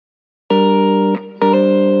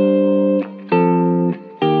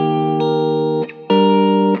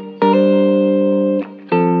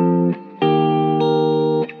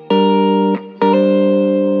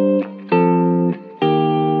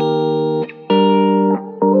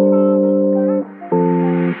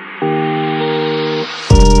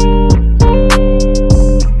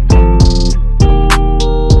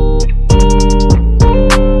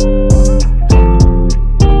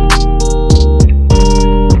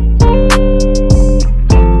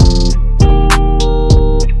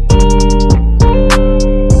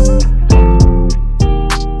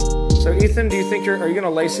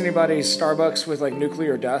going to lace anybody's Starbucks with like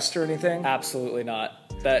nuclear dust or anything? Absolutely not.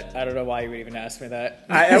 That I don't know why you would even ask me that.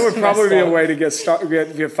 That would probably be a way to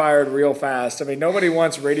get fired real fast. I mean, nobody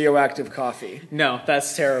wants radioactive coffee. No,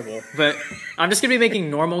 that's terrible. But I'm just going to be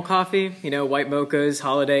making normal coffee. You know, white mochas,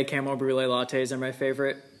 holiday caramel brulee lattes are my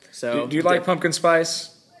favorite. So, do you like pumpkin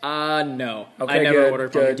spice? No. Okay, I never good, order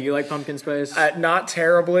pumpkin. good. Do you like pumpkin spice? Not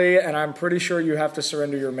terribly, and I'm pretty sure you have to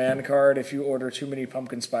surrender your man card if you order too many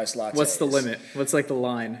pumpkin spice lattes. What's the limit? What's like the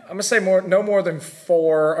line? I'm gonna say no more than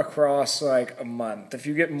 4 across like a month. If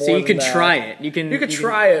you get more, so you than can that, try it. You can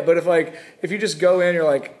try it, but if you just go in, you're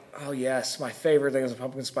like, oh yes, my favorite thing is a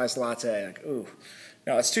pumpkin spice latte. Like, ooh,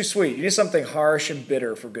 no, it's too sweet. You need something harsh and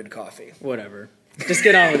bitter for good coffee. Whatever. Just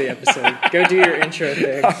get on with the episode. Go do your intro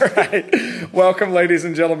thing. All right. Welcome, ladies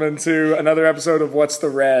and gentlemen, to another episode of What's the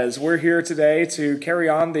Res. We're here today to carry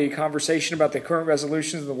on the conversation about the current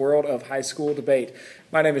resolutions in the world of high school debate.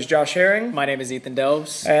 My name is Josh Herring. My name is Ethan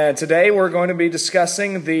Delves. And today we're going to be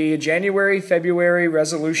discussing the January-February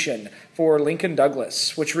resolution for Lincoln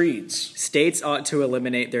Douglas, which reads, States ought to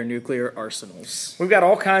eliminate their nuclear arsenals. We've got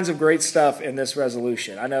all kinds of great stuff in this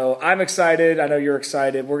resolution. I know I'm excited. I know you're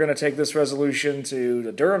excited. We're going to take this resolution to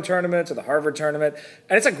the Durham tournament, to the Harvard tournament,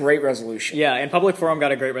 and it's a great resolution. Yeah, and Public Forum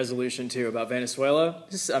got a great resolution, too, about Venezuela.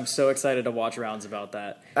 I'm so excited to watch rounds about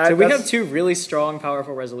that. So we have 2 really strong,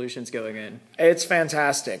 powerful resolutions going in. It's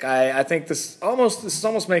fantastic. I think this is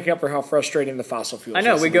almost making up for how frustrating the fossil fuels. I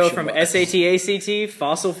know, we go from was. SAT, ACT,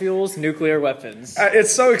 fossil fuels, nuclear weapons.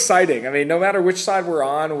 It's so exciting. I mean, no matter which side we're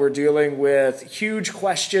on, we're dealing with huge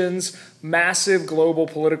questions, massive global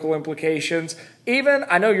political implications. Even,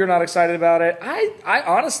 I know you're not excited about it, I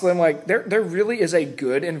honestly am like, there really is a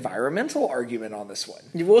good environmental argument on this one.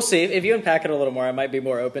 We'll see. If you unpack it a little more, I might be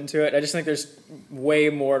more open to it. I just think there's way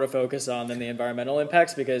more to focus on than the environmental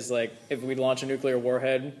impacts because, like, if we launch a nuclear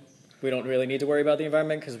warhead, we don't really need to worry about the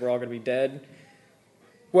environment because we're all going to be dead.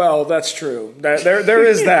 Well, that's true. There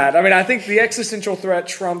is that. I mean, I think the existential threat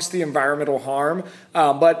trumps the environmental harm,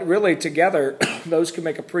 but really together, those could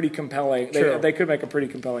make a pretty compelling. They could make a pretty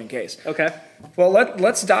compelling case. Okay. Well,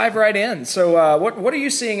 let's dive right in. So, what are you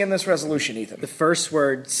seeing in this resolution, Ethan? The first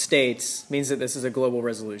word, states, means that this is a global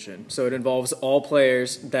resolution. So it involves all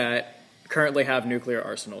players that currently have nuclear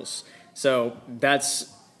arsenals. So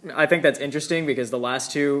I think that's interesting because the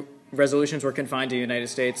last 2 resolutions were confined to the United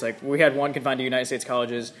States. Like, we had one confined to United States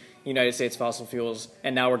colleges, United States fossil fuels,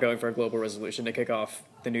 and now we're going for a global resolution to kick off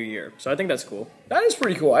the new year. So I think that's cool. That is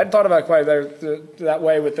pretty cool. I hadn't thought about it quite that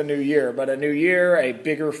way with the new year, but a new year, a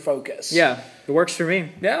bigger focus. Yeah, it works for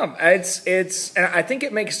me. Yeah, and I think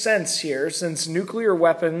it makes sense here since nuclear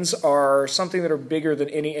weapons are something that are bigger than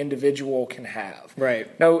any individual can have. Right.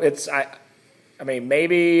 No, I mean,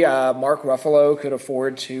 maybe Mark Ruffalo could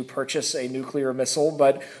afford to purchase a nuclear missile,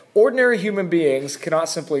 but ordinary human beings cannot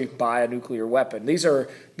simply buy a nuclear weapon. This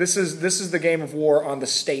is the game of war on the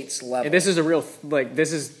states level. And this is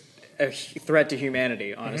this is a threat to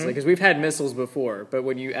humanity, honestly, because we've had missiles before, but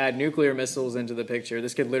when you add nuclear missiles into the picture,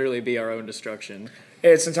 this could literally be our own destruction.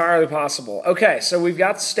 It's entirely possible. Okay, so we've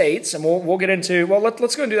got states, and we'll get into. Well,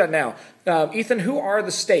 let's go and do that now. Ethan, who are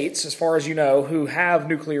the states, as far as you know, who have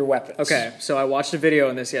nuclear weapons? Okay, so I watched a video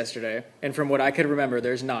on this yesterday, and from what I could remember,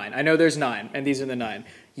 there's 9. I know there's 9, and these are the 9.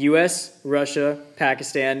 U.S., Russia,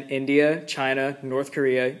 Pakistan, India, China, North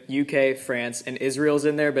Korea, UK, France, and Israel's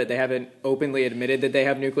in there, but they haven't openly admitted that they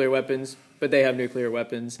have nuclear weapons, but they have nuclear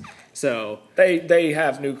weapons. So they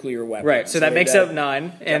have nuclear weapons. Right, so that makes up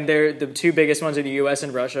 9, and they're the 2 biggest ones are the U.S.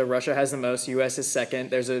 and Russia. Russia has the most, U.S. is second.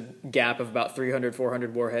 There's a gap of about 300,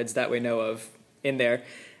 400 warheads that we know of in there.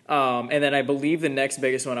 And then I believe the next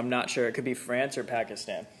biggest one, I'm not sure, it could be France or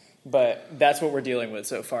Pakistan. But that's what we're dealing with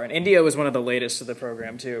so far. And India was one of the latest to the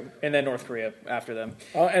program, too. And then North Korea after them.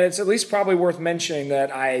 And it's at least probably worth mentioning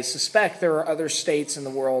that I suspect there are other states in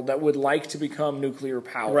the world that would like to become nuclear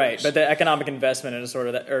powers. Right, but the economic investment into sort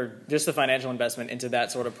of that, or just the financial investment into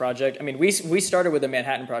that sort of project. I mean, we started with the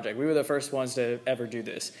Manhattan Project. We were the first ones to ever do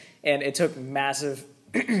this. And it took massive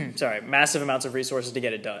amounts of resources to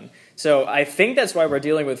get it done. So I think that's why we're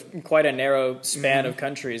dealing with quite a narrow span of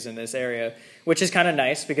countries in this area, which is kind of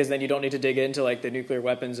nice because then you don't need to dig into like the nuclear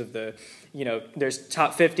weapons of the, there's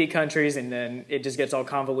top 50 countries and then it just gets all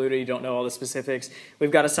convoluted. You don't know all the specifics.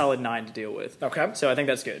 We've got a solid 9 to deal with. Okay. So I think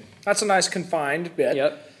that's good. That's a nice confined bit.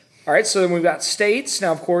 Yep. All right, so then we've got states.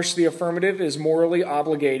 Now, of course, the affirmative is morally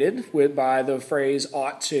obligated by the phrase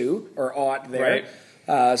ought to or ought there.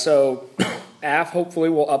 Right. So AF hopefully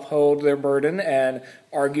will uphold their burden and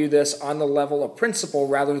argue this on the level of principle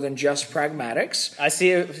rather than just pragmatics. I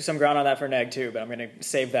see some ground on that for NEG too, but I'm going to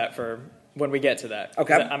save that for when we get to that.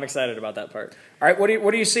 Okay. I'm excited about that part. All right,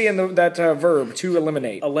 what do you see in that verb, to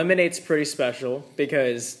eliminate? Eliminate's pretty special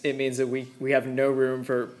because it means that we have no room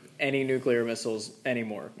for any nuclear missiles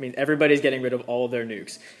anymore. I mean, everybody's getting rid of all of their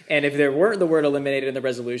nukes. And if there weren't the word eliminated in the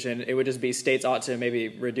resolution, it would just be states ought to maybe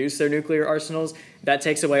reduce their nuclear arsenals. That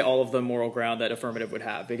takes away all of the moral ground that affirmative would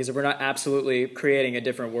have. Because if we're not absolutely creating a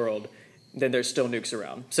different world, then there's still nukes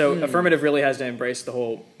around. So affirmative really has to embrace the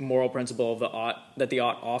whole moral principle of the ought that the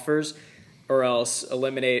ought offers, or else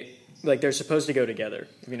eliminate. Like, they're supposed to go together,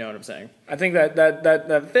 if you know what I'm saying. I think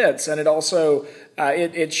that fits, and it also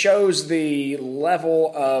it shows the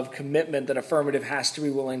level of commitment that affirmative has to be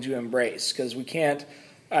willing to embrace, because we can't,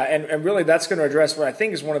 and really that's going to address what I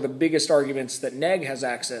think is one of the biggest arguments that NEG has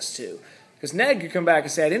access to. Because NEG could come back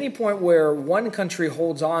and say at any point where one country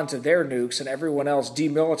holds on to their nukes and everyone else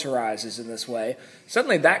demilitarizes in this way,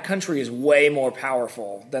 suddenly that country is way more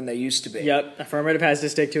powerful than they used to be. Yep, affirmative has to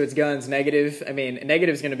stick to its guns. Negative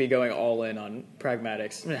is going to be going all in on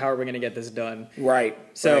pragmatics. I mean, how are we going to get this done? Right.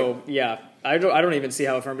 So, right. Yeah, I don't even see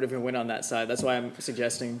how affirmative can win on that side. That's why I'm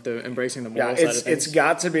suggesting embracing the moral side of things. It's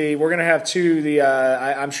got to be. We're going to have two.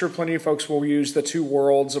 I'm sure plenty of folks will use the two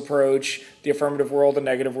worlds approach, the affirmative world, the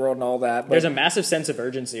negative world, and all that. But there's a massive sense of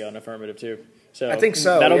urgency on affirmative too. So I think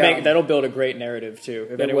so. That'll build a great narrative too,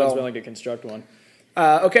 if anyone's willing to construct one.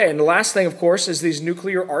 Okay, and the last thing, of course, is these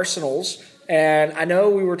nuclear arsenals. And I know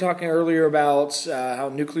we were talking earlier about how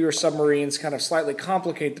nuclear submarines kind of slightly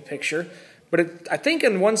complicate the picture. But I think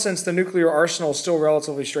in one sense the nuclear arsenal is still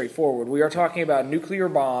relatively straightforward. We are talking about nuclear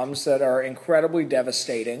bombs that are incredibly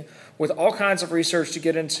devastating, with all kinds of research to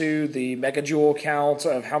get into the megajoule count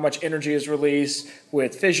of how much energy is released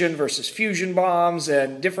with fission versus fusion bombs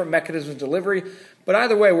and different mechanisms of delivery. But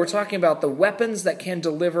either way, we're talking about the weapons that can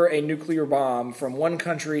deliver a nuclear bomb from one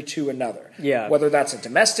country to another. Yeah. Whether that's a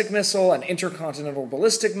domestic missile, an intercontinental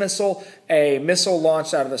ballistic missile, a missile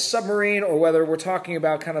launched out of a submarine, or whether we're talking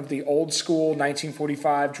about kind of the old school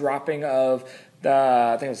 1945 dropping of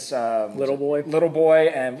I think it's Little Boy. Little Boy,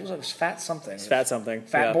 and what was it? It was Fat something. It's Fat something.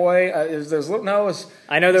 Fat Boy. I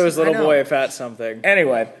know there was Little Boy and Fat something.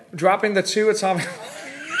 Anyway, dropping the two atomic.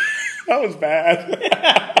 That was bad.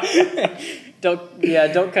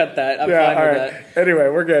 Don't cut that. I'm fine with that. Anyway,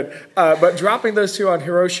 we're good. But dropping those two on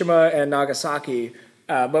Hiroshima and Nagasaki.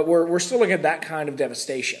 But we're still looking at that kind of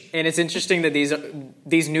devastation. And it's interesting that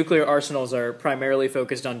these nuclear arsenals are primarily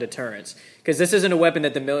focused on deterrence, because this isn't a weapon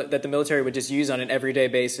that the military would just use on an everyday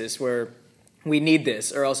basis, where we need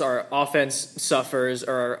this, or else our offense suffers,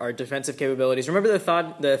 or our defensive capabilities. Remember the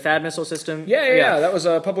THAAD missile system? Yeah. That was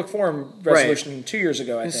a public forum resolution 2 years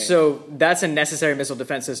ago, I think. So that's a necessary missile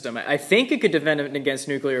defense system. I think it could defend against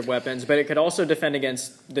nuclear weapons, but it could also defend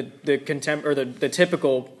against the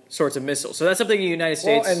typical sorts of missiles. So that's something the United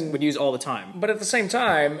States would use all the time. But at the same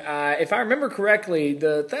time, if I remember correctly,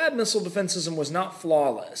 the THAAD missile defense system was not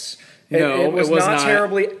flawless. It was not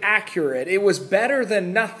terribly accurate. It was better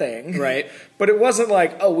than nothing. Right. But it wasn't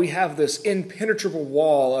like, oh, we have this impenetrable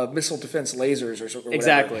wall of missile defense lasers or something.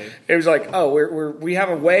 Exactly. It was like, oh, we have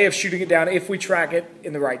a way of shooting it down if we track it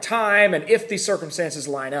in the right time and if these circumstances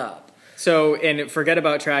line up. So, and forget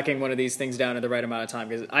about tracking one of these things down in the right amount of time,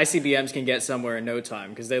 because ICBMs can get somewhere in no time,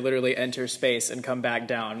 because they literally enter space and come back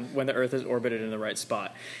down when the Earth is orbited in the right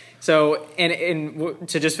spot. So, and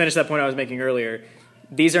to just finish that point I was making earlier,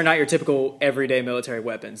 these are not your typical everyday military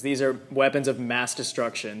weapons. These are weapons of mass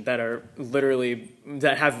destruction that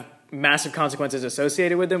have massive consequences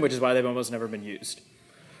associated with them, which is why they've almost never been used.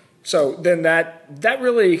 So then that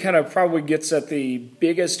really kind of probably gets at the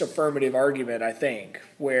biggest affirmative argument, I think,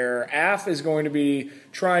 where AF is going to be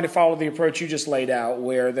trying to follow the approach you just laid out,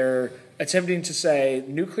 where they're attempting to say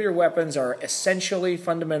nuclear weapons are essentially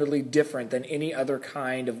fundamentally different than any other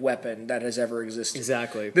kind of weapon that has ever existed.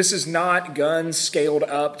 Exactly. This is not guns scaled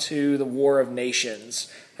up to the War of Nations.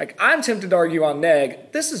 Like, I'm tempted to argue on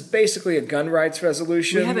NEG, this is basically a gun rights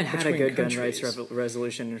resolution. We haven't had a good countries. gun rights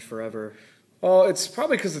resolution in forever. Well, it's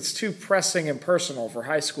probably because it's too pressing and personal for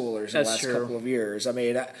high schoolers in the last true. Couple of years. I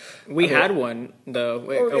mean, we had one though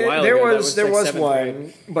a while there ago. Was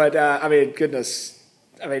one, but I mean, goodness.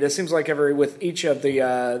 I mean, it seems like with each of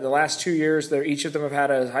the last 2 years, each of them have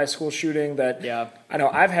had a high school shooting. I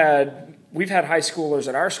know we've had high schoolers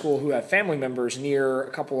at our school who have family members near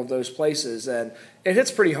a couple of those places, and it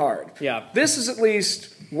hits pretty hard. Yeah. This is at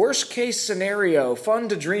least worst case scenario, fun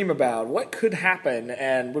to dream about. What could happen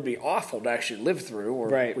and would be awful to actually live through,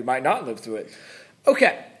 or we might not live through it.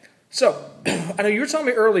 Okay. So, I know you were telling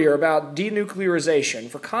me earlier about denuclearization.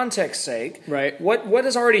 For context's sake, right? What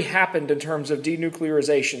has already happened in terms of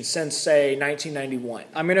denuclearization since, say, 1991?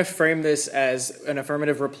 I'm going to frame this as an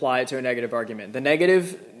affirmative reply to a negative argument. The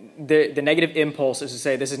negative the negative impulse is to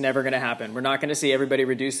say this is never going to happen. We're not going to see everybody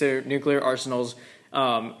reduce their nuclear arsenals.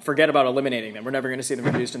 Forget about eliminating them. We're never going to see them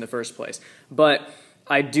reduced in the first place. But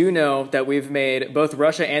I do know that both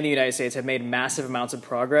Russia and the United States have made massive amounts of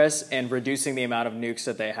progress in reducing the amount of nukes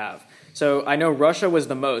that they have. So I know Russia was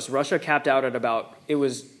the most. Russia capped out at it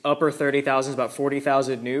was upper 30,000s, about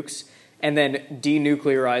 40,000 nukes, and then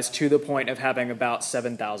denuclearized to the point of having about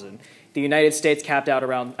 7,000. The United States capped out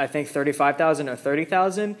around, I think, 35,000 or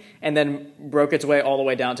 30,000, and then broke its way all the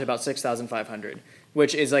way down to about 6,500,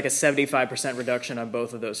 which is like a 75% reduction on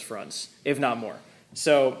both of those fronts, if not more.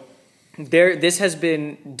 So this has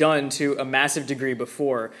been done to a massive degree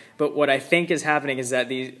before, but what I think is happening is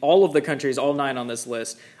that all of the countries, all 9 on this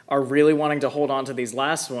list, are really wanting to hold on to these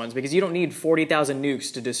last ones because you don't need 40,000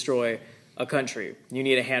 nukes to destroy a country. You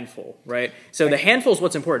need a handful, right? So the handful is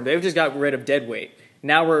what's important. They've just got rid of dead weight.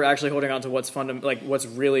 Now we're actually holding on to what's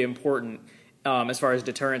really important as far as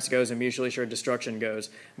deterrence goes and mutually assured destruction goes.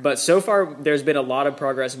 But so far, there's been a lot of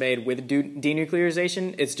progress made with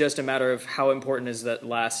denuclearization. It's just a matter of how important is that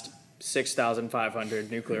last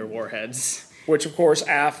 6,500 nuclear warheads. Which, of course,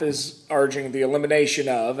 AF is urging the elimination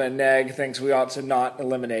of, and NEG thinks we ought to not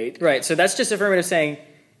eliminate. Right, so that's just affirmative saying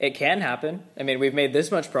it can happen. I mean, we've made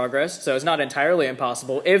this much progress, so it's not entirely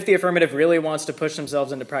impossible if the affirmative really wants to push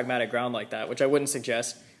themselves into pragmatic ground like that, which I wouldn't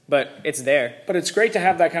suggest, but it's there. But it's great to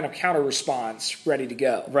have that kind of counter response ready to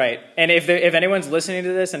go. Right, and if anyone's listening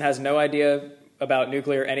to this and has no idea about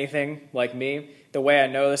nuclear anything like me, the way I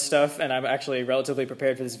know this stuff, and I'm actually relatively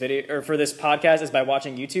prepared for this video or for this podcast, is by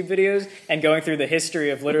watching YouTube videos and going through the history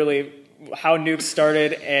of literally how nukes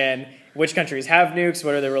started and which countries have nukes,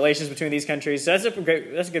 what are the relations between these countries. So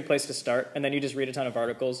that's a good place to start. And then you just read a ton of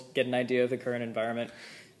articles, get an idea of the current environment.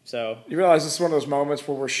 So you realize this is one of those moments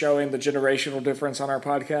where we're showing the generational difference on our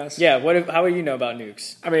podcast? Yeah. How do you know about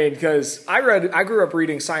nukes? I mean, because I grew up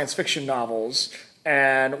reading science fiction novels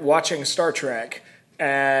and watching Star Trek.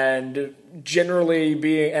 And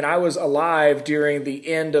generally and I was alive during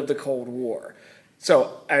the end of the Cold War.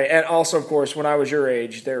 So, and also, of course, when I was your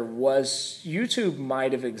age, YouTube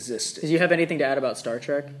might have existed. Do you have anything to add about Star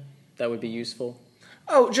Trek that would be useful?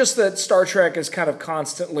 Oh, just that Star Trek is kind of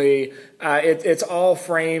constantly, it's all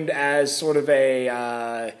framed as sort of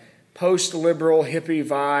a post-liberal hippie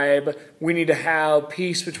vibe. We need to have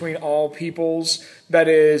peace between all peoples. That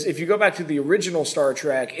is, if you go back to the original Star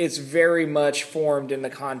Trek, it's very much formed in the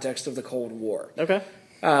context of the Cold War. Okay.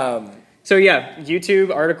 So yeah,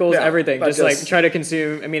 YouTube, articles, everything. Just try to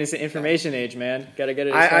consume. I mean, it's the information age, man. Got to get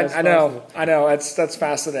it. I know. That's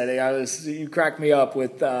fascinating. You cracked me up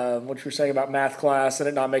with what you were saying about math class and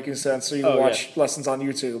it not making sense. So you watch lessons on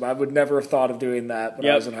YouTube. I would never have thought of doing that when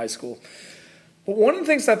I was in high school. But one of the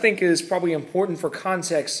things I think is probably important for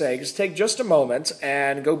context's sake is take just a moment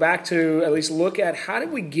and go back to at least look at how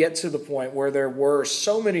did we get to the point where there were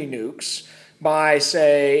so many nukes by,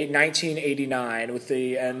 say, 1989, with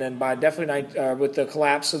the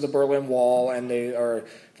collapse of the Berlin Wall or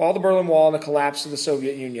fall of the Berlin Wall and the collapse of the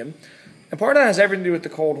Soviet Union. And part of that has everything to do with the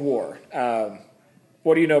Cold War.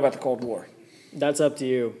 What do you know about the Cold War? That's up to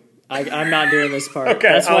you. I'm not doing this part. Okay,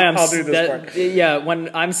 that's why I'll do this part. Yeah,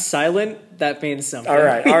 when I'm silent, that means something. All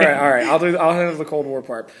right. I'll handle the Cold War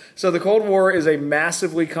part. So the Cold War is a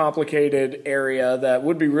massively complicated area that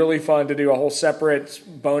would be really fun to do a whole separate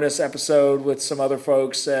bonus episode with some other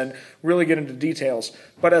folks and really get into details.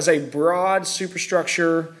 But as a broad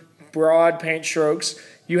superstructure, broad paint strokes,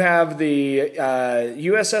 you have the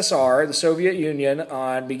USSR, the Soviet Union,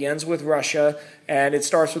 begins with Russia, and it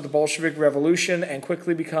starts with the Bolshevik Revolution and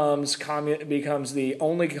quickly becomes the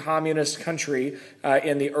only communist country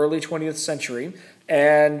in the early 20th century.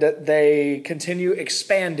 And they continue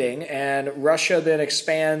expanding, and Russia then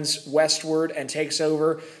expands westward and takes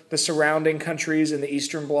over the surrounding countries in the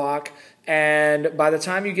Eastern Bloc. And by the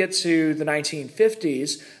time you get to the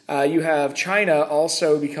 1950s, you have China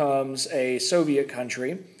also becomes a Soviet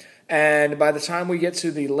country. And by the time we get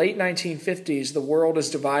to the late 1950s, the world is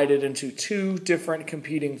divided into two different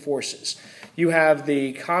competing forces. You have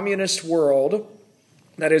the communist world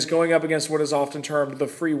that is going up against what is often termed the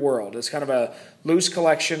free world. It's kind of a loose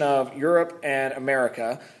collection of Europe and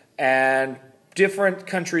America and different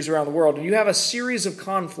countries around the world. And you have a series of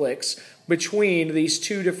conflicts between these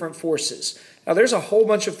two different forces. Now, there's a whole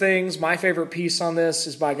bunch of things. My favorite piece on this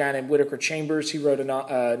is by a guy named Whittaker Chambers. He wrote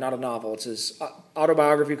not a novel. It's his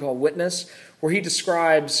autobiography called Witness, where he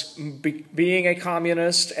describes being a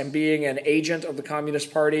communist and being an agent of the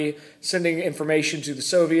Communist Party, sending information to the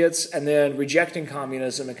Soviets, and then rejecting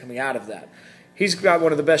communism and coming out of that. He's got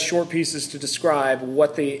one of the best short pieces to describe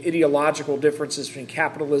what the ideological differences between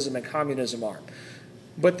capitalism and communism are.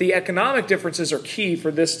 But the economic differences are key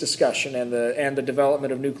for this discussion and the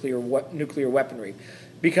development of nuclear weaponry,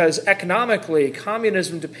 because economically,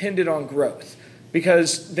 communism depended on growth.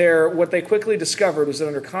 Because what they quickly discovered was that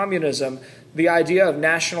under communism, the idea of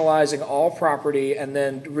nationalizing all property and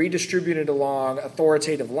then redistributing it along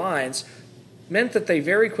authoritative lines meant that they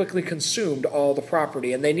very quickly consumed all the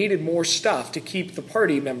property, and they needed more stuff to keep the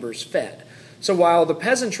party members fed. So while the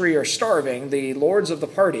peasantry are starving, the lords of the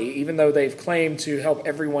party, even though they've claimed to help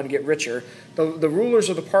everyone get richer, the rulers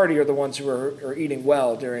of the party are the ones who are eating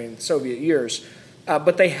well during the Soviet years.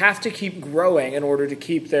 But they have to keep growing in order to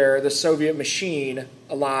keep the Soviet machine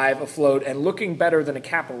alive, afloat, and looking better than a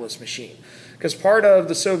capitalist machine. Because part of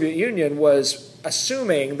the Soviet Union was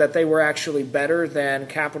assuming that they were actually better than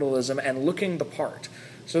capitalism and looking the part.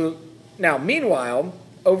 So now, meanwhile,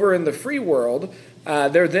 over in the free world,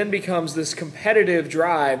 there then becomes this competitive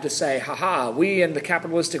drive to say, haha, we in the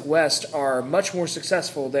capitalistic West are much more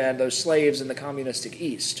successful than those slaves in the communistic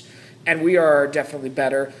East, and we are definitely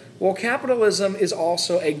better. Well, capitalism is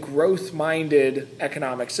also a growth-minded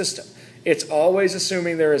economic system. It's always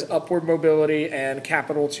assuming there is upward mobility and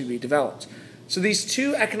capital to be developed. So these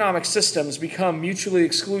two economic systems become mutually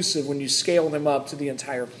exclusive when you scale them up to the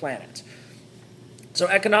entire planet. So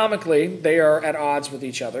economically, they are at odds with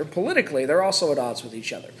each other. Politically, they're also at odds with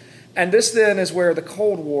each other. And this then is where the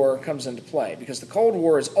Cold War comes into play, because the Cold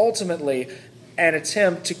War is ultimately an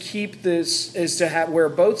attempt to keep this, is to have where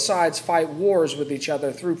both sides fight wars with each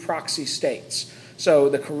other through proxy states. So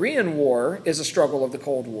the Korean War is a struggle of the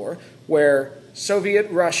Cold War, where Soviet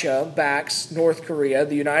Russia backs North Korea,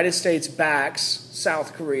 the United States backs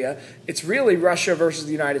South Korea. It's really Russia versus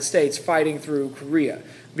the United States fighting through Korea.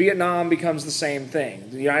 Vietnam becomes the same thing.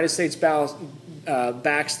 The United States backs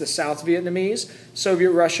the South Vietnamese,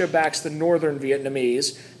 Soviet Russia backs the Northern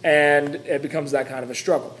Vietnamese, and it becomes that kind of a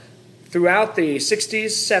struggle. Throughout the 60s,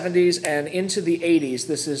 70s, and into the 80s,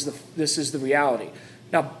 this is the reality.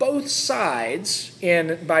 Now, both sides,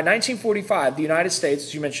 by 1945, the United States,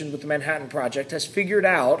 as you mentioned with the Manhattan Project, has figured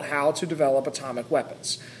out how to develop atomic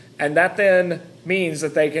weapons. And that then means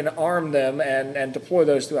that they can arm them and deploy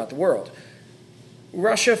those throughout the world.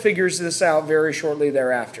 Russia figures this out very shortly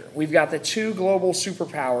thereafter. We've got the two global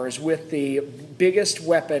superpowers with the biggest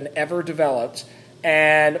weapon ever developed,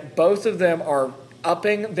 and both of them are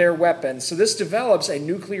upping their weapons. So this develops a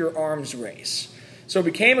nuclear arms race. So it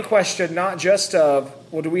became a question not just of,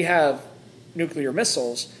 well, do we have nuclear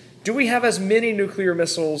missiles? Do we have as many nuclear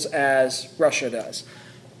missiles as Russia does?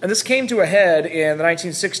 And this came to a head in the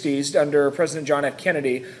 1960s under President John F.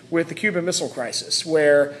 Kennedy with the Cuban Missile Crisis,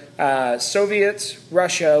 where Soviet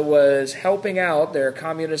Russia was helping out their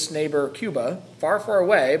communist neighbor Cuba, far, far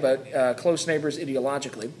away, but close neighbors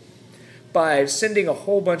ideologically, by sending a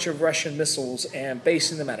whole bunch of Russian missiles and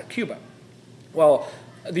basing them out of Cuba. Well,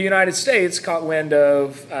 the United States caught wind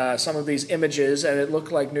of some of these images, and it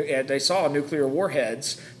looked like they saw nuclear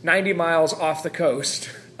warheads 90 miles off the coast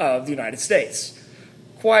of the United States.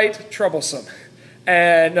 Quite troublesome.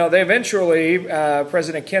 And no, they eventually,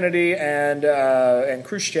 President Kennedy and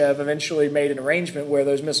Khrushchev eventually made an arrangement where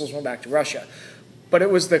those missiles went back to Russia. But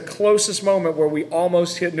it was the closest moment where we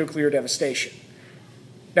almost hit nuclear devastation.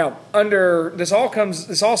 Now, this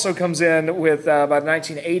also comes in with, by the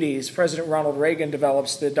 1980s, President Ronald Reagan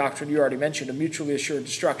develops the doctrine you already mentioned of mutually assured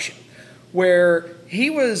destruction, where he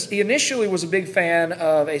initially was a big fan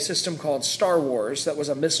of a system called Star Wars that was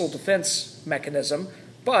a missile defense mechanism,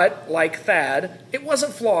 but like THAAD, it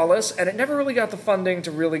wasn't flawless, and it never really got the funding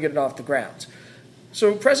to really get it off the ground.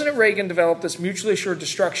 So President Reagan developed this mutually assured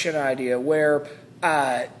destruction idea where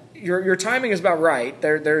your timing is about right.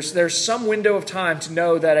 There's some window of time to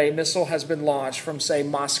know that a missile has been launched from, say,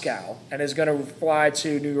 Moscow and is going to fly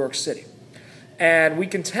to New York City. And we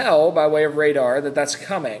can tell by way of radar that that's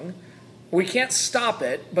coming. We can't stop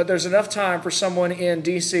it, but there's enough time for someone in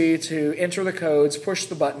D.C. to enter the codes, push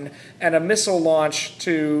the button, and a missile launch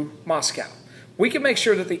to Moscow. We can make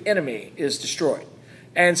sure that the enemy is destroyed.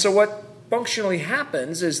 And so what functionally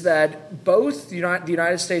happens is that both the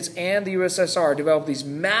United States and the USSR develop these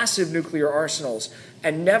massive nuclear arsenals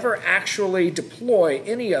and never actually deploy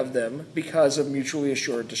any of them because of mutually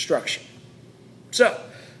assured destruction. So,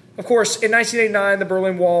 of course, in 1989, the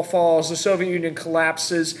Berlin Wall falls, the Soviet Union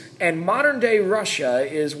collapses, and modern-day Russia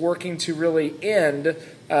is working to really end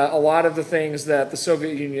a lot of the things that the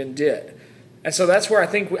Soviet Union did. And so that's where I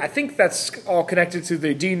think that's all connected to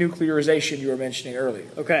the denuclearization you were mentioning earlier.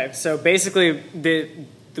 Okay, so basically the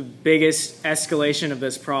biggest escalation of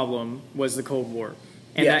this problem was the Cold War.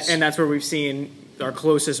 And, yes. And that's where we've seen our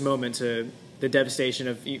closest moment to the devastation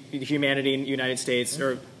of humanity in the United States,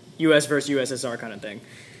 or U.S. versus USSR kind of thing.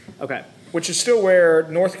 Okay. Which is still where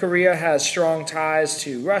North Korea has strong ties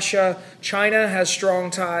to Russia. China has strong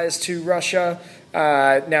ties to Russia.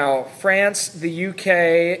 Now, France, the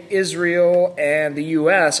UK, Israel, and the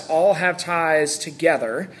US all have ties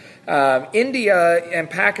together. India and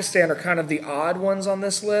Pakistan are kind of the odd ones on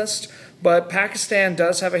this list, but Pakistan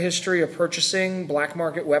does have a history of purchasing black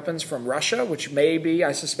market weapons from Russia, which may be,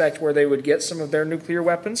 I suspect, where they would get some of their nuclear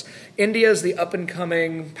weapons. India is the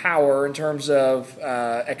up-and-coming power in terms of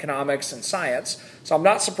economics and science, so I'm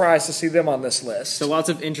not surprised to see them on this list. So lots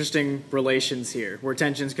of interesting relations here where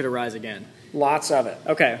tensions could arise again. Lots of it.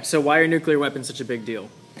 Okay, so why are nuclear weapons such a big deal?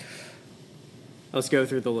 Let's go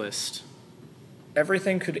through the list.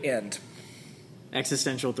 Everything could end.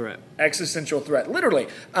 Existential threat. Existential threat. Literally.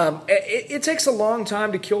 It takes a long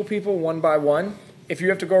time to kill people one by one. If you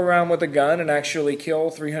have to go around with a gun and actually kill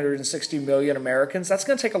 360 million Americans, that's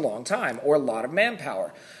going to take a long time or a lot of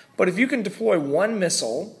manpower. But if you can deploy one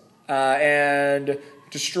missile and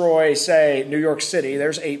destroy, say, New York City,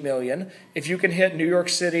 there's 8 million. If you can hit New York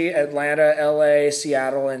City, Atlanta, LA,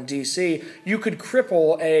 Seattle, and DC, you could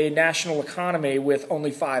cripple a national economy with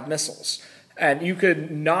only 5 missiles. And you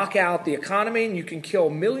could knock out the economy, and you can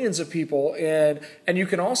kill millions of people, and you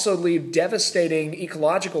can also leave devastating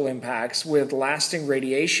ecological impacts with lasting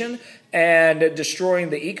radiation and destroying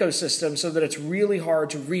the ecosystem so that it's really hard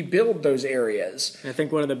to rebuild those areas. I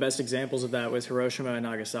think one of the best examples of that was Hiroshima and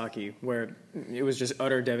Nagasaki, where it was just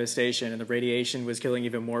utter devastation, and the radiation was killing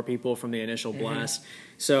even more people from the initial blast.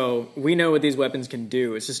 So we know what these weapons can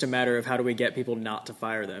do. It's just a matter of how do we get people not to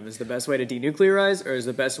fire them. Is the best way to denuclearize, or is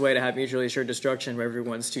the best way to have mutually assured destruction where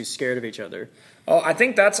everyone's too scared of each other? Oh, I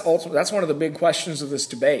think that's one of the big questions of this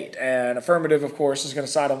debate. And affirmative, of course, is going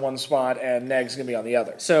to side on one spot, and neg's going to be on the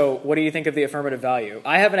other. So what do you think of the affirmative value?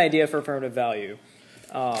 I have an idea for affirmative value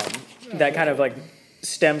that kind of like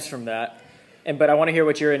stems from that. But I want to hear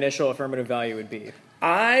what your initial affirmative value would be.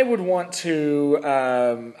 I would want to,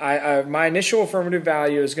 my initial affirmative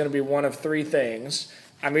value is going to be one of 3 things.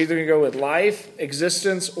 I'm either going to go with life,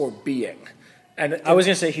 existence, or being. And I was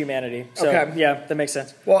going to say humanity. So, okay. Yeah, that makes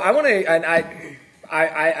sense. Well, I want to, and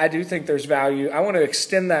I do think there's value. I want to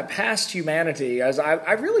extend that past humanity, as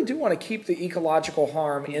I really do want to keep the ecological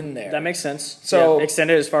harm in there. That makes sense. So extend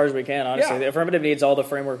it as far as we can, honestly. Yeah. The affirmative needs all the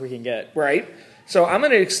framework we can get. Right. So I'm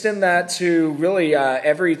going to extend that to really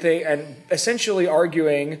everything, and essentially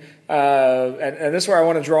arguing, and this is where I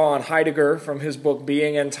want to draw on Heidegger from his book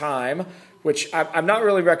Being and Time, which I'm not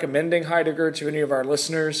really recommending Heidegger to any of our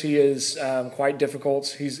listeners. He is quite difficult.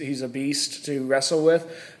 He's a beast to wrestle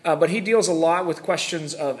with. But he deals a lot with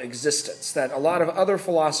questions of existence that a lot of other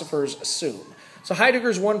philosophers assume. So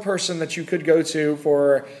Heidegger's one person that you could go to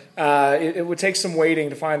for, it would take some waiting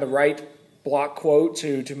to find the right block quote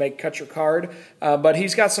to cut your card. But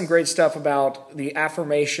he's got some great stuff about the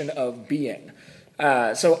affirmation of being.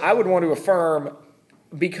 So I would want to affirm,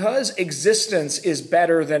 because existence is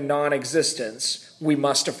better than non-existence, we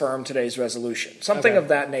must affirm today's resolution. Something of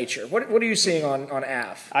that nature. What are you seeing on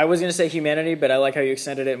AF? I was going to say humanity, but I like how you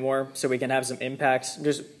extended it more so we can have some impacts.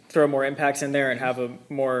 Just throw more impacts in there and have a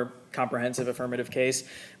more comprehensive affirmative case.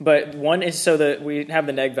 But one is so that we have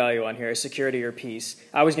the neg value on here, security or peace.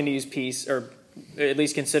 I was going to use peace, or at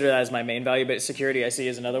least consider that as my main value, but security I see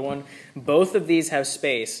as another one. Both of these have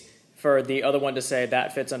space for the other one to say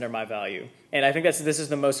that fits under my value. And I think this is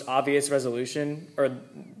the most obvious resolution, or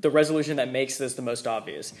the resolution that makes this the most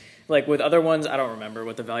obvious. Like with other ones, I don't remember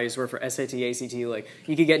what the values were for SAT, ACT. Like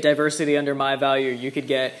you could get diversity under my value, you could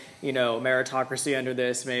get, meritocracy under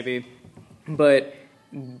this maybe. But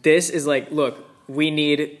this is like, look, we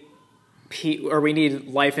need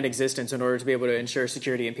life and existence in order to be able to ensure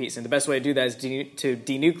security and peace. And the best way to do that is to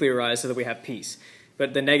denuclearize so that we have peace.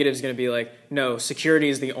 But the negative is going to be like, no, security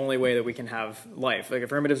is the only way that we can have life. Like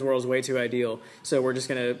affirmative's world is way too ideal, so we're just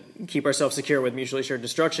going to keep ourselves secure with mutually assured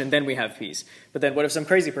destruction, then we have peace. But then what if some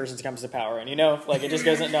crazy person comes to power? And it just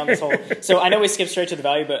goes down this whole... So I know we skipped straight to the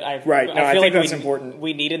value, but I feel like that's important.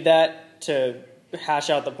 We needed that to hash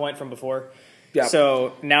out the point from before. Yeah.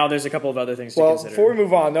 So now there's a couple of other things to consider. Well, before we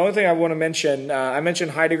move on, the only thing I want to mention, I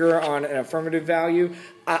mentioned Heidegger on an affirmative value.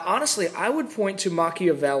 Honestly, I would point to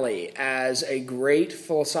Machiavelli as a great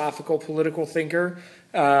philosophical political thinker.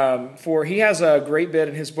 For he has a great bit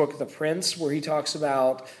in his book, The Prince, where he talks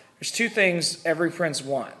about there's 2 things every prince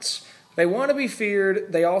wants. They want to be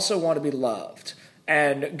feared. They also want to be loved.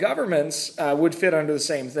 And governments would fit under the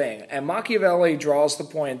same thing. And Machiavelli draws the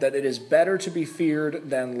point that it is better to be feared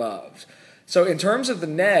than loved. So in terms of the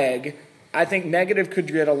neg, I think negative could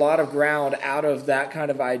get a lot of ground out of that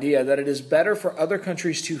kind of idea, that it is better for other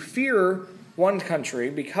countries to fear one country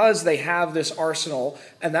because they have this arsenal,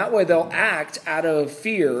 and that way they'll act out of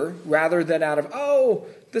fear rather than out of, oh,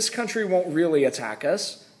 this country won't really attack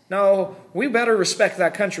us. No, we better respect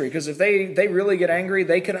that country because if they really get angry,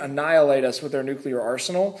 they can annihilate us with their nuclear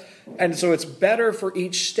arsenal. And so it's better for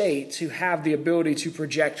each state to have the ability to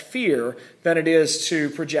project fear than it is to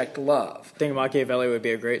project love. I think Machiavelli would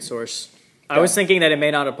be a great source. I was thinking that it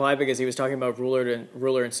may not apply because he was talking about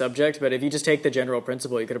ruler and subject, but if you just take the general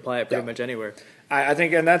principle, you could apply it pretty much anywhere. I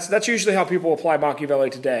think, and that's usually how people apply Machiavelli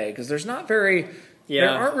today, because there's not very... Yeah.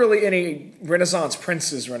 There aren't really any Renaissance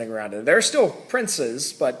princes running around. There are still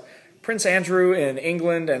princes, but Prince Andrew in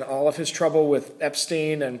England and all of his trouble with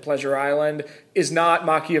Epstein and Pleasure Island is not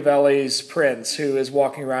Machiavelli's prince who is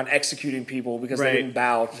walking around executing people because they didn't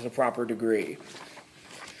bow to the proper degree.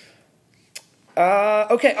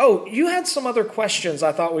 Okay. Oh, you had some other questions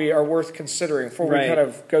I thought are worth considering before we kind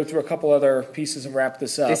of go through a couple other pieces and wrap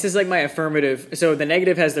this up. This is like my affirmative. So the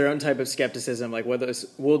negative has their own type of skepticism, like whether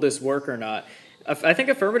will this work or not. I think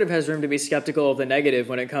affirmative has room to be skeptical of the negative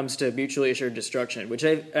when it comes to mutually assured destruction, which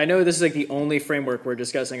I know this is like the only framework we're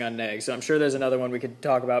discussing on neg, so I'm sure there's another one we could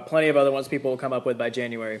talk about. Plenty of other ones people will come up with by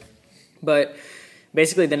January. But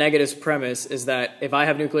basically the negative's premise is that if I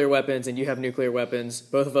have nuclear weapons and you have nuclear weapons,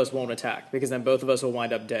 both of us won't attack because then both of us will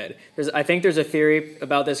wind up dead. I think there's a theory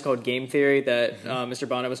about this called game theory that Mr.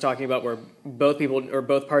 Bonnet was talking about where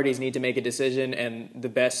both parties need to make a decision and the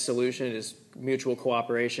best solution is mutual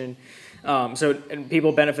cooperation. And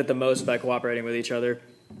people benefit the most by cooperating with each other.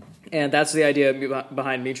 And that's the idea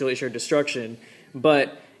behind mutually assured destruction.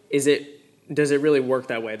 But does it really work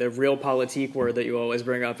that way? The realpolitik word that you always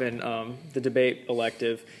bring up in the debate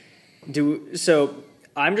elective. So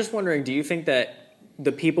I'm just wondering, do you think that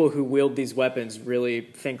the people who wield these weapons really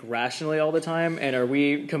think rationally all the time? And are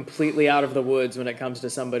we completely out of the woods when it comes to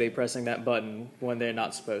somebody pressing that button when they're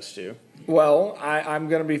not supposed to? Well, I'm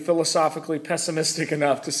going to be philosophically pessimistic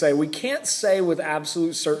enough to say we can't say with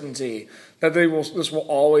absolute certainty that this will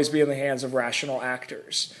always be in the hands of rational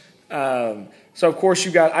actors. So, of course,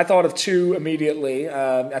 I thought of two immediately.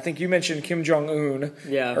 I think you mentioned Kim Jong-un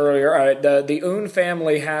earlier. The Un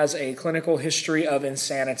family has a clinical history of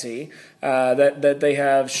insanity that they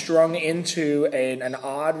have strung into an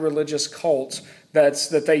odd religious cult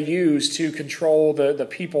that they use to control the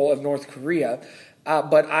people of North Korea.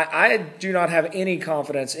 But I do not have any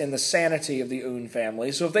confidence in the sanity of the Un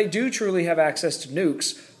family. So if they do truly have access to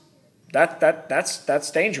nukes,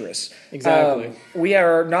 that's dangerous. Exactly. We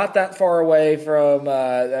are not that far away from.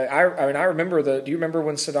 I remember do you remember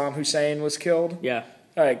when Saddam Hussein was killed? Yeah.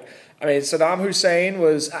 Saddam Hussein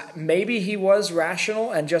was maybe he was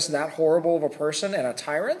rational and just that horrible of a person and a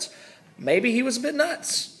tyrant. Maybe he was a bit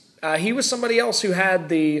nuts. He was somebody else who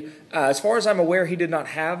had as far as I'm aware, he did not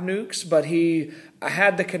have nukes, but he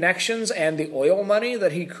had the connections and the oil money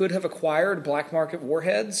that he could have acquired black market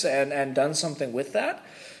warheads and done something with that.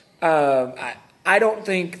 I don't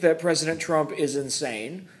think that President Trump is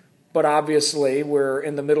insane, but obviously we're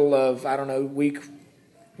in the middle of, week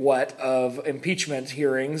of impeachment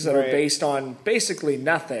hearings that are based on basically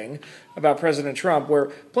nothing about President Trump, where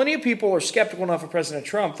plenty of people are skeptical enough of President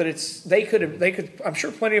Trump that they could I'm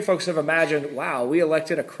sure plenty of folks have imagined, wow, we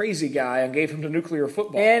elected a crazy guy and gave him the nuclear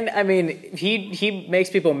football. And he makes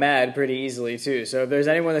people mad pretty easily too. So if there's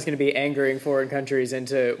anyone that's going to be angering foreign countries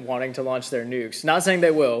into wanting to launch their nukes, not saying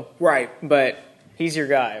they will, but he's your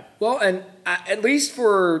guy. Well, and at least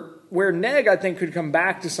for where neg I think could come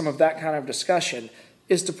back to some of that kind of discussion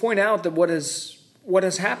is to point out that what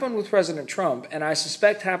has happened with President Trump, and I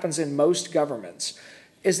suspect happens in most governments,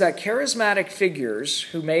 is that charismatic figures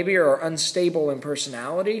who maybe are unstable in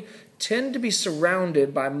personality tend to be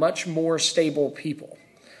surrounded by much more stable people.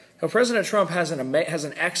 Now, President Trump has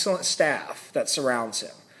an excellent staff that surrounds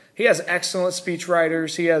him. He has excellent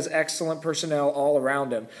speechwriters. He has excellent personnel all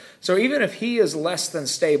around him. So even if he is less than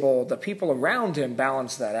stable, the people around him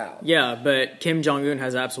balance that out. Yeah, but Kim Jong-un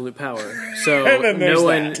has absolute power. So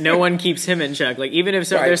no one keeps him in check. Like even if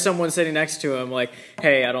there's someone sitting next to him like,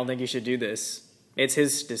 hey, I don't think you should do this. It's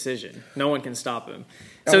his decision. No one can stop him.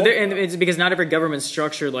 So and it's because not every government's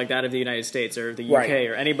structured like that of the United States or the UK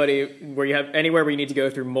or anybody anywhere where you need to go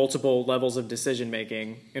through multiple levels of decision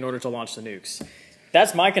making in order to launch the nukes.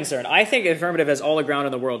 That's my concern. I think affirmative has all the ground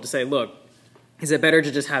in the world to say, look, is it better to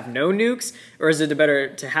just have no nukes, or is it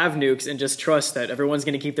better to have nukes and just trust that everyone's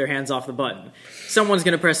going to keep their hands off the button? Someone's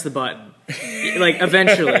going to press the button,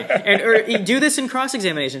 eventually. Or do this in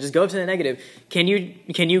cross-examination. Just go up to the negative. Can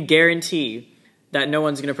you guarantee that no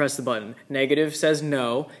one's going to press the button? Negative says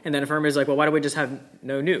no, and then affirmative is like, well, why don't we just have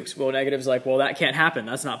no nukes? Well, negative's like, well, that can't happen.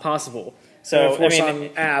 That's not possible. So, of course, on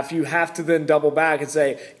AF, you have to then double back and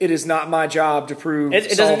say, it is not my job to prove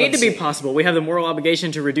it doesn't need to be possible. We have the moral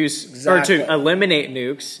obligation to reduce or to eliminate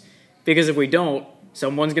nukes, because if we don't,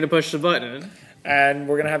 someone's going to push the button. And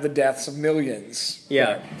we're going to have the deaths of millions.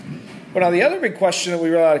 Yeah. But now the other big question that we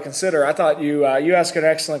really ought to consider, I thought you asked an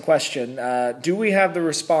excellent question. Do we have the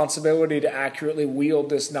responsibility to accurately wield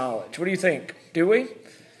this knowledge? What do you think? Do we?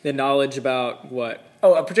 The knowledge about what?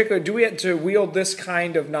 Oh, particularly, do we have to wield this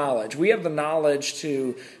kind of knowledge? We have the knowledge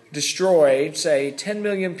to destroy, say, 10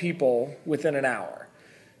 million people within an hour.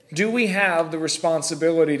 Do we have the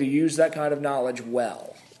responsibility to use that kind of knowledge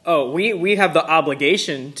well? Oh, we have the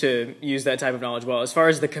obligation to use that type of knowledge well. As far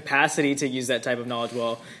as the capacity to use that type of knowledge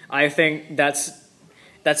well, I think that's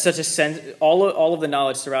such a all of the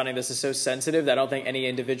knowledge surrounding this is so sensitive that I don't think any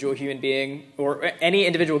individual human being or any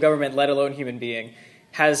individual government, let alone human being,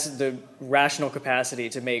 has the rational capacity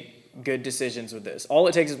to make good decisions with this. All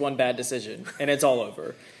it takes is one bad decision, and it's all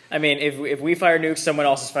over. I mean, if we fire nukes, someone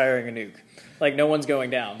else is firing a nuke. Like, no one's going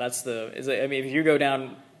down. If you go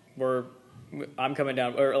down, I'm coming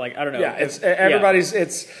down, or like, I don't know.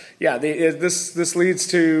 Yeah, this leads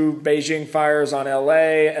to Beijing fires on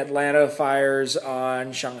LA, Atlanta fires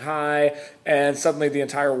on Shanghai, and suddenly the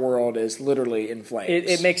entire world is literally in flames.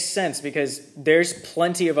 It makes sense because there's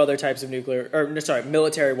plenty of other types of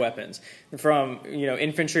military weapons, from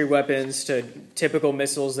infantry weapons to typical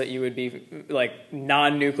missiles that you would be like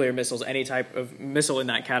non-nuclear missiles, any type of missile in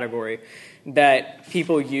that category that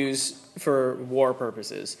people use for war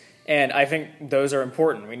purposes. And I think those are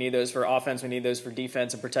important. We need those for offense. We need those for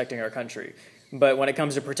defense and protecting our country. But when it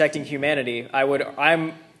comes to protecting humanity, I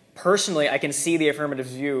can see the affirmative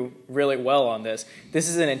view really well on this. This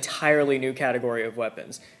is an entirely new category of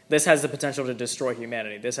weapons. This has the potential to destroy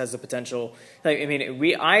humanity. This has the potential.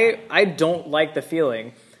 I don't like the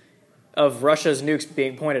feeling of Russia's nukes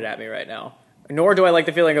being pointed at me right now. Nor do I like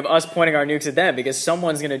the feeling of us pointing our nukes at them, because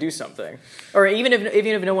someone's going to do something. Or even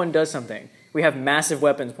if no one does something, we have massive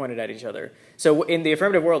weapons pointed at each other. So in the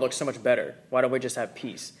affirmative world looks so much better. Why don't we just have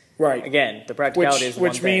peace? Right. Again, the practicality is one thing.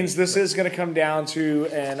 Which means this is going to come down to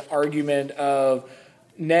an argument of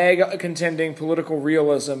neg contending political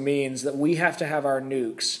realism means that we have to have our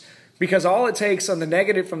nukes. Because all it takes from the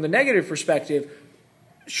negative perspective,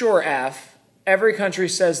 sure, every country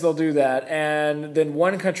says they'll do that, and then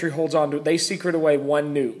one country holds on to it. They secret away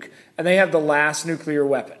one nuke, and they have the last nuclear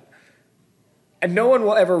weapon. And no one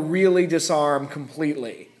will ever really disarm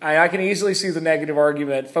completely. I can easily see the negative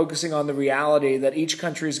argument focusing on the reality that each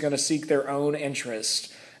country is going to seek their own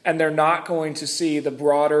interest, and they're not going to see the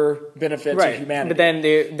broader benefits of humanity.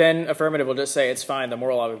 But then affirmative will just say it's fine, the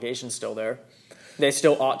moral obligation's still there. They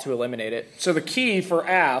still ought to eliminate it. So the key for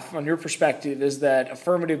AF, on your perspective, is that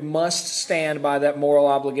affirmative must stand by that moral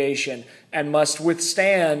obligation and must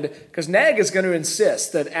withstand, because NEG is going to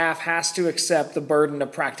insist that AF has to accept the burden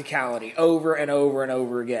of practicality over and over and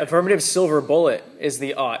over again. Affirmative silver bullet is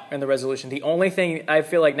the ought in the resolution. The only thing I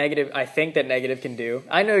think that negative can do,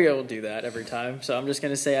 I know you'll do that every time, so I'm just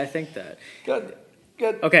going to say I think that. Good.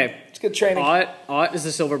 Okay. It's good training. Ought is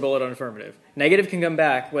the silver bullet on affirmative. Negative can come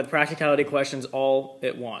back with practicality questions all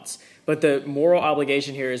it wants. But the moral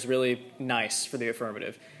obligation here is really nice for the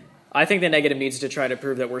affirmative. I think the negative needs to try to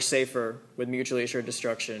prove that we're safer with mutually assured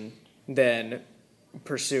destruction than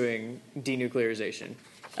pursuing denuclearization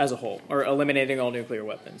as a whole, or eliminating all nuclear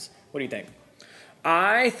weapons. What do you think?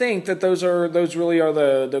 I think that those really are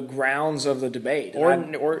the grounds of the debate.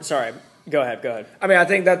 Sorry. Go ahead. I mean, I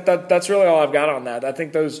think that's really all I've got on that. I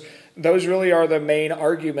think those really are the main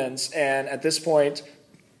arguments. And at this point,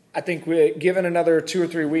 I think given another 2 or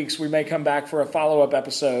 3 weeks, we may come back for a follow-up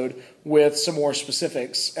episode with some more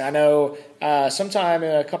specifics. I know sometime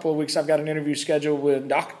in a couple of weeks, I've got an interview scheduled with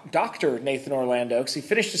Dr. Nathan Orlando, because he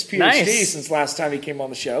finished his PhD since last time he came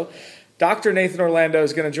on the show. Dr. Nathan Orlando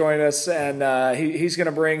is going to join us, and he's going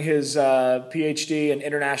to bring his PhD in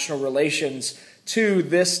international relations to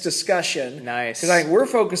this discussion. Nice. Because I think we're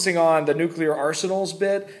focusing on the nuclear arsenals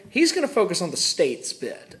bit. He's going to focus on the states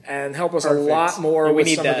bit and help us a lot more with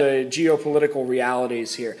some of the geopolitical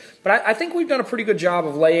realities here. But I think we've done a pretty good job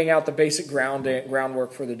of laying out the basic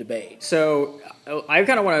groundwork for the debate. So I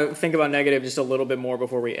kind of want to think about negative just a little bit more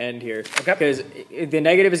before we end here. Okay. Because the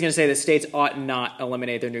negative is going to say that states ought not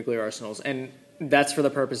eliminate their nuclear arsenals, and that's for the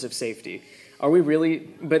purpose of safety. Are we really?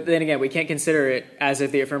 But then again, we can't consider it as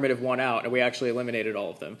if the affirmative won out and we actually eliminated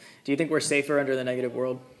all of them. Do you think we're safer under the negative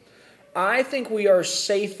world? I think we are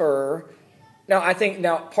safer.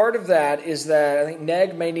 Now, part of that is that I think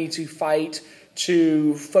NEG may need to fight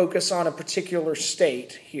to focus on a particular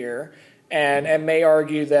state here and may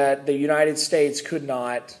argue that the United States could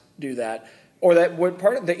not do that. Or that what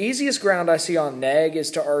part of the easiest ground I see on neg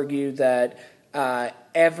is to argue that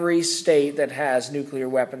every state that has nuclear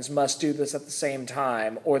weapons must do this at the same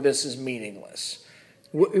time, or this is meaningless.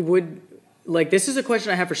 This is a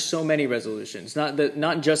question I have for so many resolutions,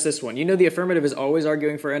 not just this one. The affirmative is always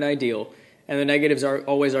arguing for an ideal, and the negatives are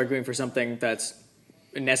always arguing for something that's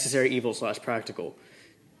a necessary evil / practical.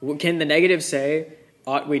 Can the negative say,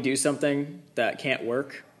 ought we do something that can't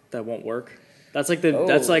work, that won't work? That's like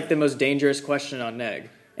the most dangerous question on neg.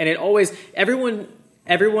 And it always, everyone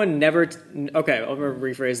never, okay, I'm going to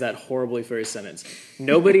rephrase that horribly phrased sentence.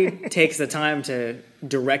 Nobody takes the time to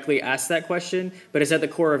directly ask that question, but it's at the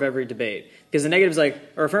core of every debate. Because the negative is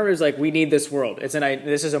affirmative is we need this world.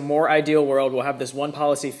 This is a more ideal world. We'll have this one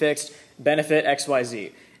policy fixed, benefit X, Y,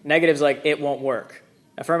 Z. Negative's it won't work.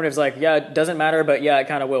 Affirmative's yeah, it doesn't matter, but yeah, it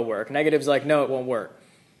kind of will work. Negative's no, it won't work.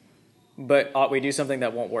 But ought we do something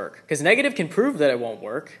that won't work? Because negative can prove that it won't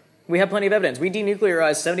work. We have plenty of evidence. We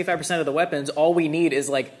denuclearized 75% of the weapons. All we need is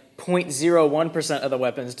 0.01% of the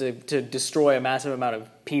weapons to destroy a massive amount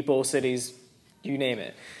of people, cities, you name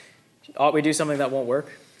it. Ought we do something that won't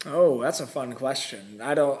work? Oh, that's a fun question.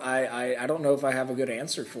 I don't know if I have a good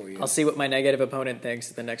answer for you. I'll see what my negative opponent thinks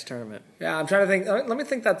at the next tournament. Yeah, I'm trying to think. Let me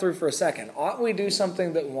think that through for a second. Ought we do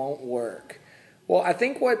something that won't work? Well, I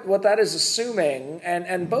think what that is assuming,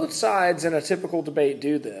 and both sides in a typical debate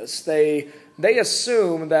do this, they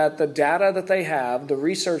assume that the data that they have, the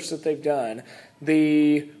research that they've done,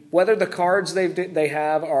 whether the cards they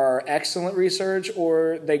have are excellent research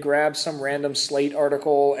or they grab some random Slate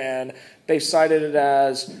article and they've cited it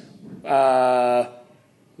as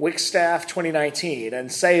Wickstaff 2019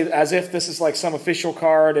 and say as if this is some official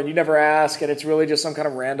card and you never ask and it's really just some kind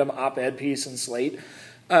of random op-ed piece in Slate.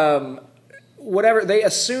 Whatever, they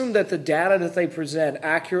assume that the data that they present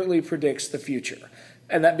accurately predicts the future.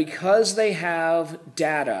 And that because they have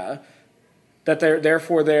data, that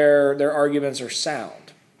therefore their arguments are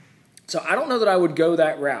sound. So I don't know that I would go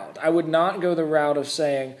that route. I would not go the route of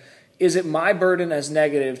saying, is it my burden as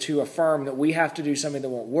negative to affirm that we have to do something that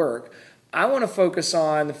won't work? I want to focus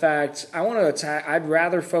on the fact, I'd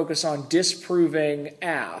rather focus on disproving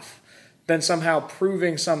AF than somehow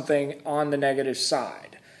proving something on the negative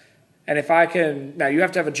side. And if I can, now you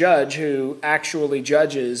have to have a judge who actually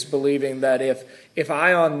judges, believing that if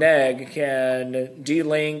I on neg can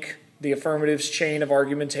delink the affirmative's chain of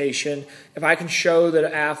argumentation, if I can show that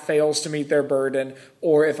AF fails to meet their burden,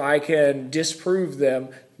 or if I can disprove them,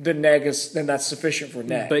 then that's sufficient for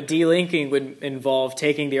neg. But delinking would involve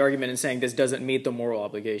taking the argument and saying this doesn't meet the moral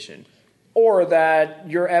obligation. Or that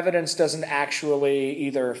your evidence doesn't actually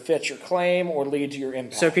either fit your claim or lead to your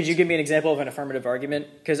impact. So could you give me an example of an affirmative argument?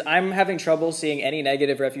 Because I'm having trouble seeing any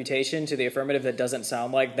negative refutation to the affirmative that doesn't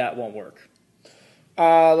sound like that won't work.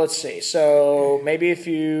 Let's see. So maybe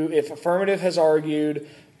if affirmative has argued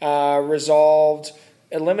resolved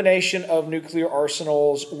elimination of nuclear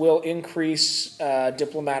arsenals will increase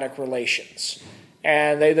diplomatic relations.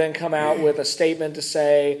 And they then come out with a statement to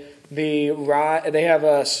say they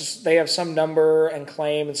have some number and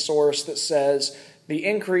claim and source that says the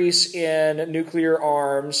increase in nuclear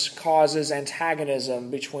arms causes antagonism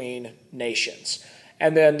between nations.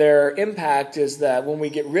 And then their impact is that when we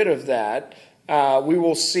get rid of that, we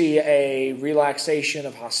will see a relaxation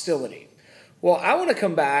of hostility. Well, I want to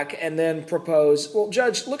come back and then propose, well,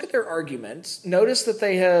 Judge, look at their argument. Notice that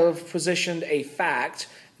they have positioned a fact.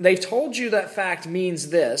 They've told you that fact means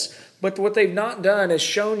this, but what they've not done is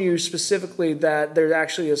shown you specifically that there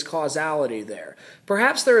actually is causality there.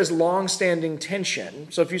 Perhaps there is long-standing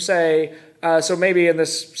tension. So if you say, so maybe in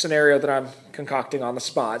this scenario that I'm concocting on the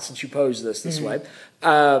spot, since you posed this way,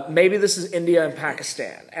 maybe this is India and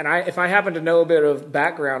Pakistan. And if I happen to know a bit of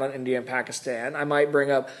background on India and Pakistan, I might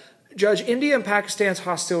bring up, Judge, India and Pakistan's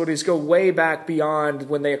hostilities go way back beyond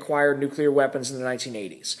when they acquired nuclear weapons in the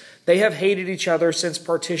 1980s. They have hated each other since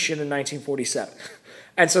partition in 1947.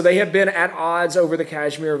 And so they have been at odds over the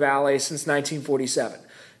Kashmir Valley since 1947.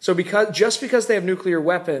 So just because they have nuclear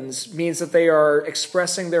weapons means that they are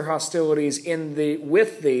expressing their hostilities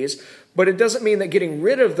with these, but it doesn't mean that getting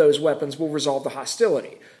rid of those weapons will resolve the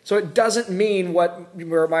hostility. So it doesn't mean what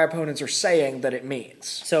my opponents are saying that it means.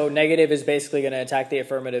 So negative is basically going to attack the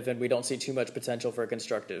affirmative, and we don't see too much potential for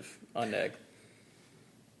constructive on neg.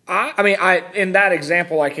 In that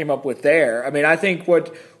example I came up with there, I think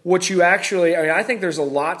I think there's a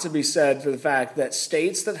lot to be said for the fact that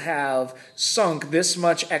states that have sunk this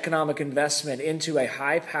much economic investment into a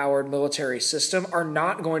high-powered military system are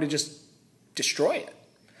not going to just destroy it.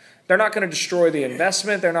 they're not going to destroy the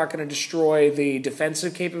investment. They're not going to destroy the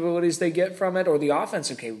defensive capabilities they get from it or the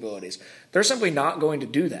offensive capabilities. They're simply not going to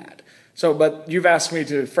do that. So, but you've asked me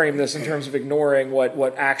to frame this in terms of ignoring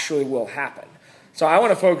what actually will happen. So I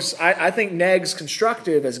want to focus, I think NEG's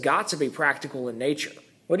constructive has got to be practical in nature.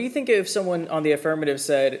 What do you think if someone on the affirmative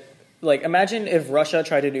said, like, imagine if Russia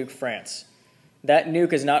tried to nuke France? That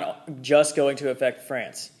nuke is not just going to affect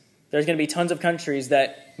France. There's going to be tons of countries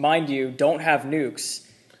that, mind you, don't have nukes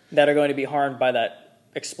that are going to be harmed by that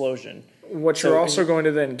explosion. What you're also going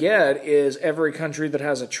to then get is every country that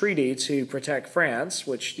has a treaty to protect France,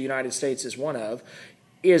 which the United States is one of,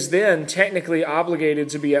 is then technically obligated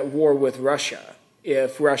to be at war with Russia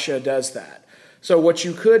if Russia does that. So what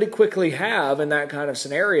you could quickly have in that kind of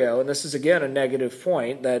scenario, and this is again a negative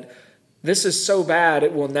point, that this is so bad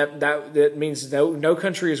it will that means no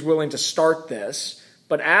country is willing to start this.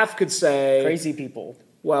 But AF could say crazy people.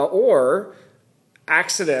 Well, or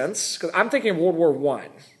accidents, because I'm thinking World War I.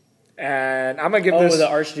 And I'm gonna give this. Oh, the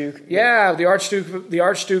Archduke. Yeah, the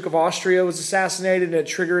Archduke of Austria was assassinated, and it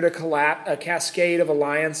triggered a cascade of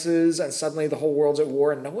alliances, and suddenly the whole world's at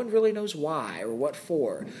war, and no one really knows why or what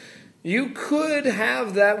for. You could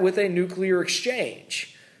have that with a nuclear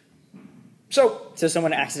exchange. So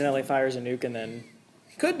someone accidentally fires a nuke and then.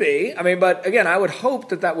 Could be. I mean, but again, I would hope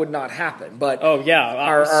that would not happen. But oh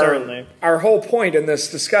yeah, certainly. Our whole point in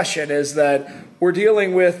this discussion is that we're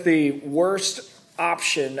dealing with the worst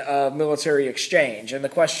option of military exchange, and the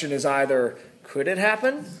question is either could it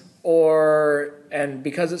happen, and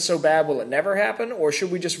because it's so bad, will it never happen, or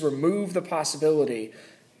should we just remove the possibility?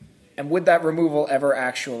 And would that removal ever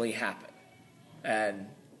actually happen? And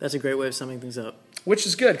that's a great way of summing things up. Which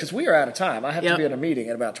is good, because we are out of time. I have to be at a meeting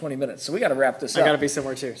in about 20 minutes, so we got to wrap this up. I got to be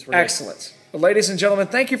somewhere too. So excellent. Well, ladies and gentlemen,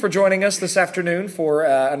 thank you for joining us this afternoon for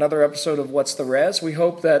another episode of What's the Res. We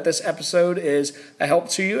hope that this episode is a help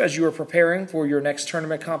to you as you are preparing for your next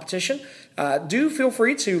tournament competition. Do feel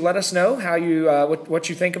free to let us know how you what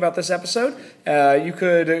you think about this episode. You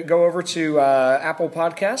could go over to Apple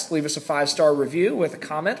Podcast, leave us a 5-star review with a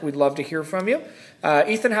comment. We'd love to hear from you.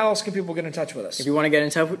 Ethan, how else can people get in touch with us? If you want to get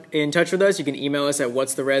in touch with us, you can email us at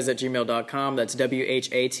whatstheres@gmail.com. That's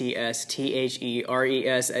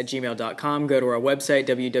WHATSTHERES@gmail.com. Go to our website,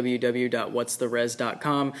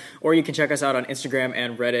 www.whatstheres.com, or you can check us out on Instagram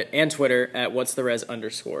and Reddit and Twitter at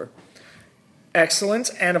whatstheres_. Excellent.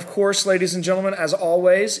 And of course, ladies and gentlemen, as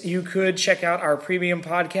always, you could check out our premium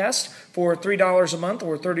podcast for $3 a month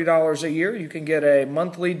or $30 a year. You can get a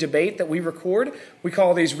monthly debate that we record. We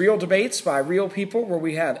call these Real Debates by Real People, where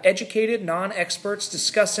we have educated non-experts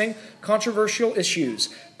discussing controversial issues.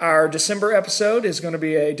 Our December episode is going to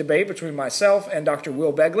be a debate between myself and Dr.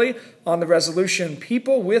 Will Begley on the resolution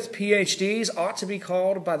people with PhDs ought to be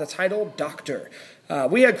called by the title doctor.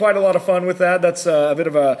 We had quite a lot of fun with that. That's a bit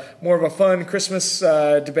of more of a fun Christmas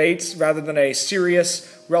debate rather than a serious,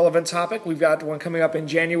 relevant topic. We've got one coming up in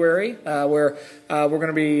January where we're going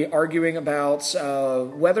to be arguing about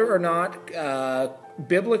whether or not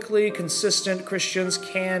biblically consistent Christians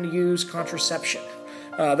can use contraception.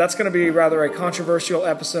 That's going to be rather a controversial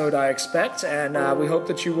episode, I expect, and we hope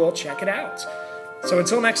that you will check it out. So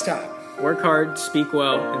until next time. Work hard, speak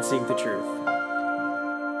well, and seek the truth.